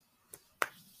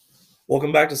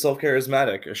Welcome back to Self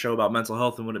Charismatic, a show about mental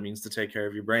health and what it means to take care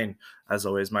of your brain. As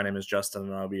always, my name is Justin,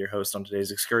 and I'll be your host on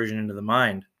today's excursion into the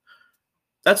mind.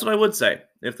 That's what I would say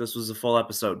if this was a full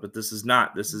episode, but this is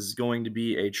not. This is going to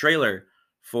be a trailer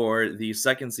for the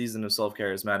second season of Self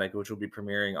Charismatic, which will be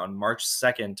premiering on March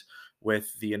 2nd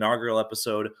with the inaugural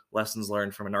episode, Lessons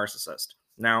Learned from a Narcissist.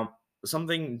 Now,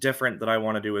 something different that I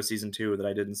want to do with season 2 that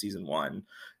I did in season 1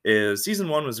 is season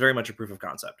 1 was very much a proof of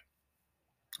concept.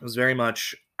 It was very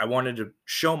much, I wanted to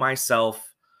show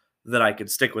myself that I could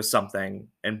stick with something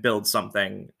and build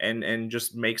something and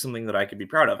just make something that I could be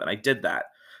proud of. And I did that.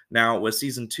 Now with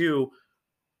season 2,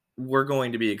 we're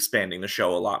going to be expanding the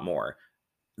show a lot more.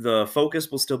 The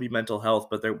focus will still be mental health,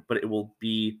 but it will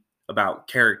be about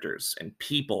characters and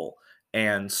people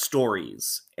and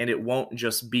stories. And it won't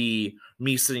just be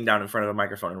me sitting down in front of a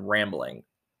microphone and rambling.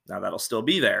 Now that'll still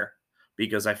be there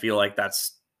because I feel like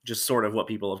that's just sort of what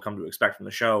people have come to expect from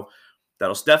the show.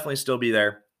 That'll definitely still be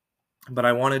there. But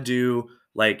I want to do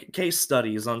like case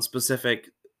studies on specific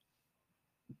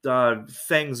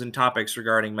things and topics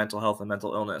regarding mental health and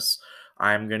mental illness.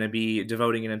 I'm going to be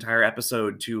devoting an entire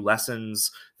episode to lessons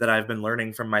that I've been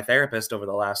learning from my therapist over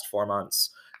the last 4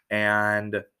 months.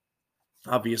 And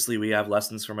obviously, we have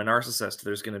lessons from a narcissist.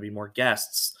 There's going to be more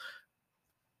guests.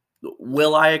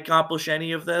 Will I accomplish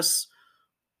any of this?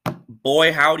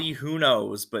 Boy, howdy, who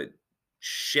knows? But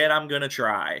shit, I'm going to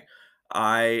try.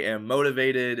 I am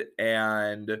motivated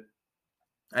and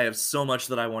I have so much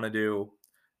that I want to do.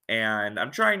 And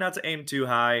I'm trying not to aim too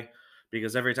high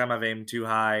because every time I've aimed too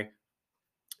high,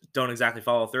 don't exactly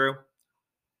follow through.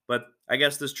 But I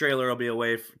guess this trailer will be a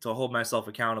way to hold myself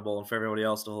accountable and for everybody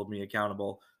else to hold me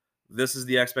accountable. This is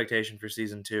the expectation for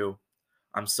season 2.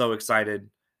 I'm so excited,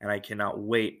 and I cannot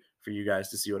wait for you guys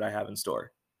to see what I have in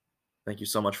store. Thank you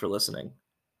so much for listening.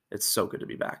 It's so good to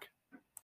be back.